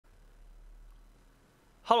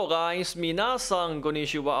Hello guys, 皆さんこんに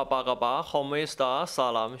ちは，巴嘎巴，好美스타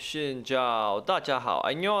사람，xin chào，大家好，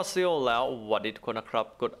안녕하세요แล้ววัดคนนะครับ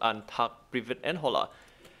กดอันทัก privet and hola.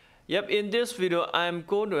 Yep, in this video, I'm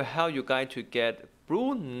going to help you guys to get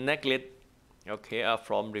blue necklace. Okay,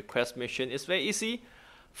 from request mission. It's very easy.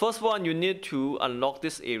 First one, you need to unlock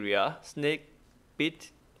this area, snake pit.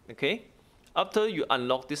 Okay, after you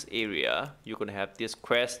unlock this area, you're gonna have this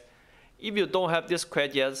quest. If you don't have this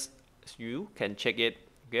quest yet, you can check it.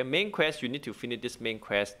 Okay, main quest, you need to finish this main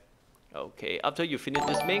quest. Okay, after you finish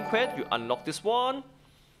this main quest, you unlock this one.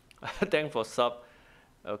 Thanks for sub.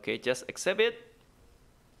 Okay, just accept it.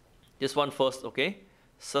 This one first, okay?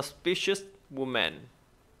 Suspicious woman.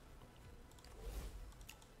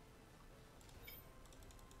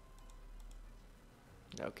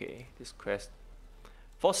 Okay, this quest.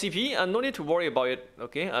 For CP, no need to worry about it,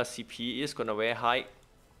 okay? CP is gonna very high.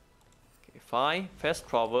 Okay, fine. Fast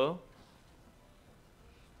travel.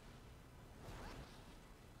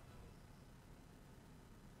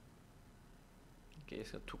 Okay,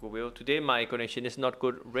 so took a while. Today my connection is not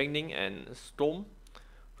good. Raining and storm.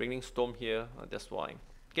 Raining storm here, that's why.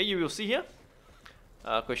 Okay, you will see here.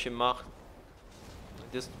 Question mark.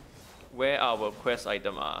 This where our quest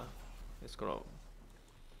item are. It's gonna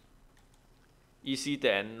easy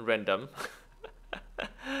than random.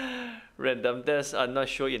 Random. That's not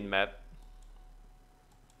shown in map.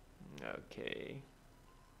 Okay.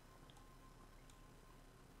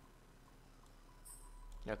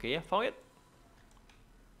 Okay, yeah, found it.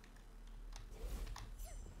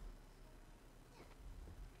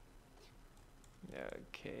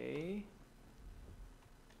 Okay.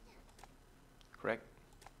 Correct.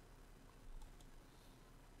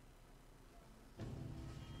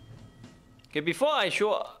 Okay, before I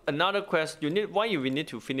show another quest, you need we need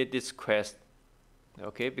to finish this quest.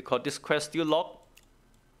 Okay, because this quest still locked.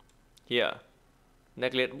 Here.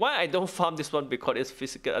 Neglect. Why I don't farm this one? Because it's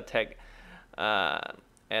physical attack.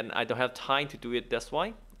 And I don't have time to do it, that's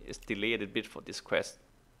why it's delayed a bit for this quest.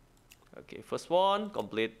 Okay, first one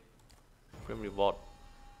complete. Frame reward.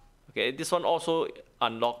 Okay, this one also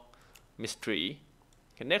unlock mystery.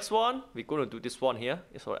 Okay, next one we're going to do this one here.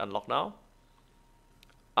 It's already unlocked now.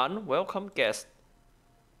 Unwelcome guest.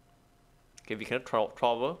 Okay, we can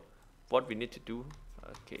travel. What we need to do?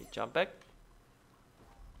 Okay, jump back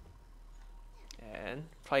and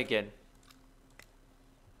try again.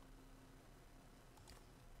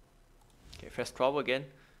 Okay, fast travel again.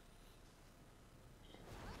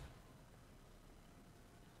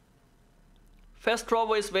 Fast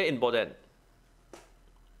travel is very important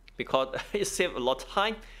because it saves a lot of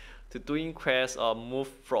time to doing quests or move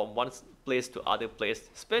from one place to other place,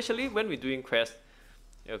 especially when we're doing quests.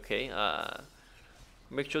 Okay,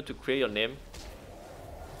 make sure to create your name.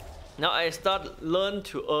 Now I learn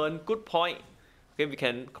to earn good point. Okay, we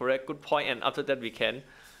can correct good point, and after that we can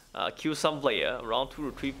kill some player, around 2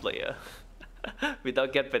 to 3 player,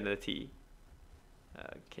 without get penalty.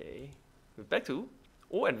 Okay, we're back to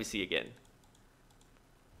NPC again.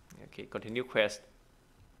 Okay, continue quest.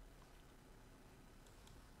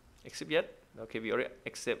 Accept yet? Okay, we already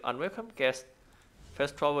accept unwelcome guest.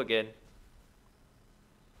 Fast travel again.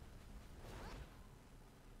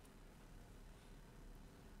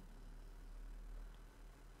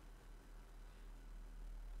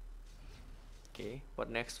 Okay,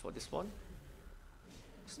 what next for this one?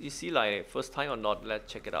 It's easy like first time or not?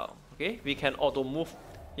 Let's check it out. Okay, we can auto move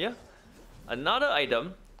here. Another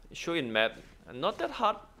item show in map. Not that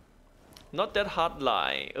hard. Not that hard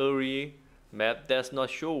like early map. Does not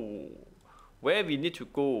show where we need to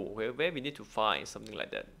go, where we need to find something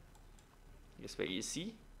like that. It's very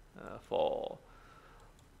easy for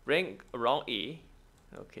rank around A.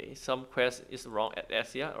 Okay, some quest is around at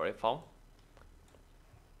S here already found.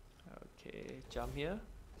 Okay, jump here.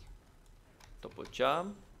 Double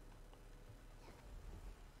jump.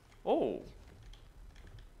 Oh.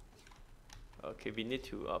 Okay, we need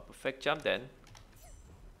to perfect jump then.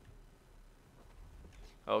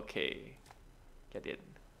 Okay, get it.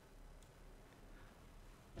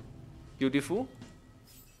 Beautiful.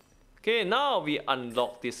 Okay, now we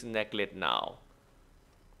unlock this necklace now.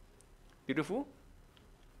 Beautiful.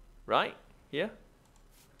 Right here.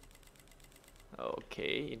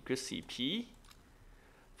 Okay, increase CP.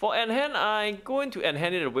 For enhance, I'm going to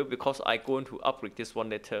enhance it a bit because I'm going to upgrade this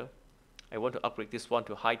one later. I want to upgrade this one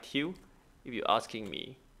to high tier. If you're asking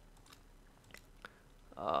me.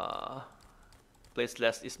 Place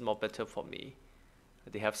less is more better for me.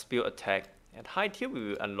 They have speed attack, and high tier we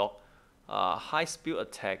will unlock high speed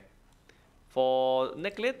attack. For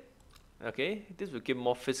necklace, okay, this will give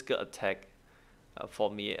more physical attack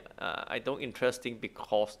for me. I don't interesting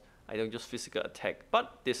because I don't use physical attack,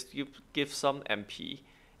 but this gives some MP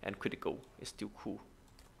and critical. It's still cool.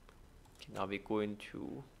 Okay, now we're going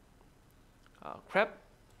to crab.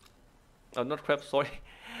 Oh, not crab, sorry.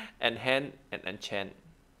 Enhance and enchant.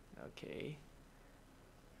 Okay.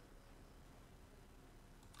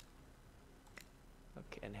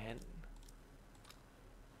 Okay, enhance.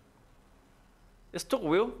 This took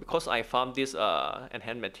well because I found this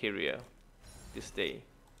enhanced material this day.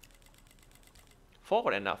 4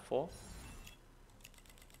 got enough, 4.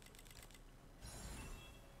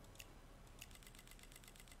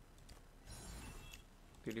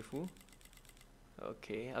 Beautiful.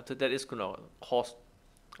 Okay, after that it's gonna cost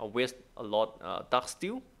or waste a lot dark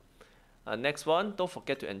steel. Next one, don't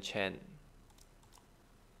forget to enchant.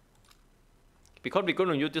 Because we're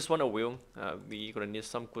gonna use this one a will, we're gonna need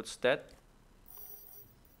some good stat.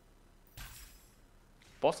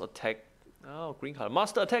 Boss attack. Oh, green color.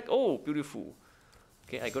 Master attack. Oh, beautiful.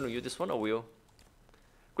 Okay, I'm gonna use this one a will.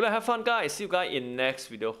 Good luck, have fun, guys. See you guys in next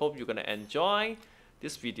video. Hope you're gonna enjoy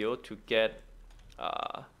this video to get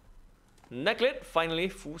necklace. Finally,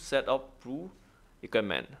 full set of blue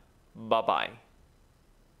equipment. Bye bye.